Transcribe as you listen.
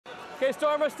Okay,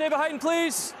 Stormers, stay behind,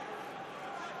 please.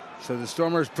 So the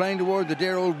Stormers playing toward the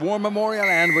dear old War Memorial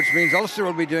end, which means Ulster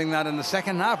will be doing that in the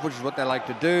second half, which is what they like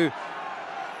to do.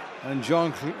 And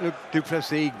Jean-Luc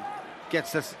Duplessis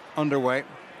gets this underway.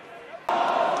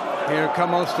 Here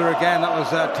come Ulster again. That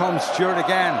was Tom Stewart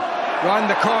again. Round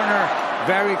the corner,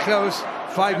 very close,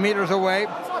 5 metres away.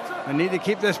 They need to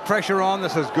keep this pressure on.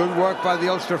 This is good work by the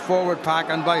Ulster forward pack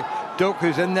and by Doak,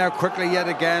 who's in there quickly yet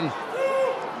again.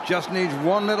 Just needs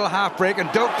one little half break,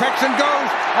 and Doak picks and goes,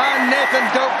 and Nathan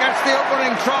Doak gets the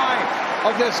opening try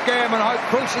of this game. And how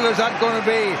crucial is that going to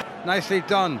be? Nicely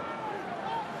done.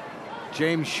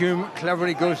 James Hume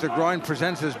cleverly goes to the ground,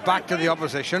 presents his back to the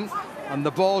opposition, and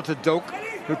the ball to Doak,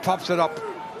 who pops it up.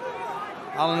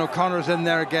 Alan O'Connor's in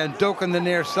there again. Doak on the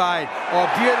near side. Oh,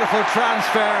 beautiful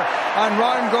transfer, and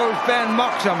round goes Ben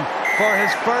Moxham for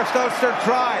his first Ulster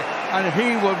try, and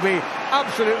he will be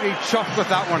absolutely chuffed with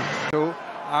that one. So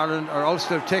Ireland or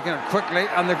Ulster have taken it quickly,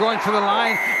 and they're going to the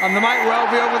line, and they might well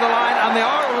be over the line, and they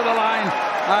are over the line.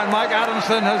 And Mike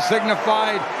Adamson has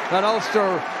signified that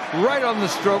Ulster right on the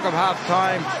stroke of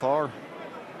half-time.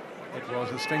 It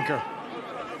was a stinker.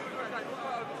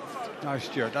 Now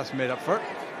Stewart, that's made up for it.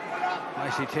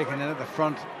 Nicely taken in at the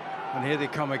front, and here they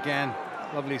come again.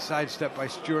 Lovely sidestep by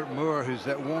Stuart Moore, who's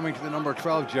warming to the number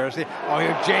 12 jersey. Oh,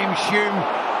 here James Hume,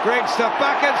 great stuff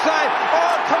back inside.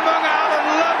 Oh,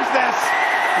 Toomaga-Allen loves this.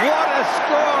 What a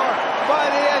score by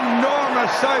the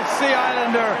enormous South Sea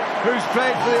Islander, who's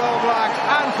played for the All Blacks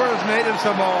and for his native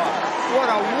Samoa. What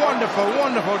a wonderful,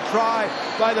 wonderful try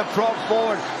by the prop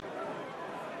forward.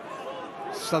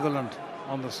 Sutherland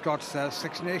on the Scots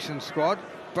Six Nations squad.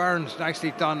 Burns,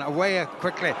 nicely done, away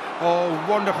quickly. Oh,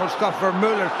 wonderful stuff for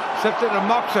Muller. Sifted to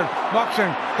Moxham.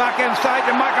 Moxham back inside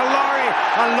to Michael Lowry,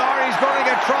 and Lowry's going to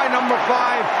get try number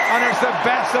 5, and it's the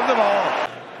best of them all.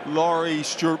 Lowry,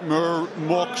 Stuart Moore,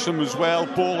 Moxham as well,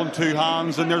 ball in 2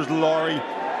 hands, and there's Lowry.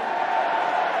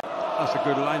 That's a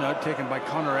good line out taken by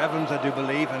Conor Evans, I do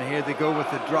believe, and here they go with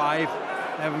the drive.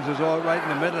 Evans is all right in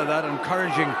the middle of that,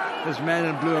 encouraging his men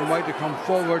in blue and white to come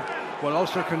forward. Well,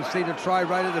 Ulster concede a try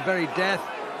right at the very death.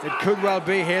 It could well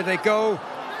be. Here they go,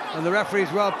 and the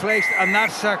referee's well placed, and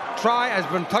that's a try has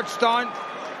been touched on,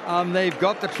 and they've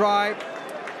got the try.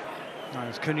 Now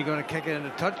is Cooney going to kick it into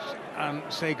touch and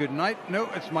say good night? No,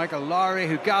 it's Michael Lowry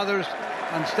who gathers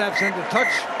and steps into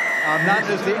touch, and that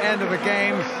is the end of a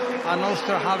game. And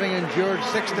Ulster, having endured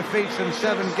 6 defeats in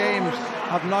 7 games,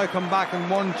 have now come back and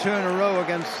won 2 in a row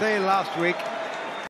against Sale last week.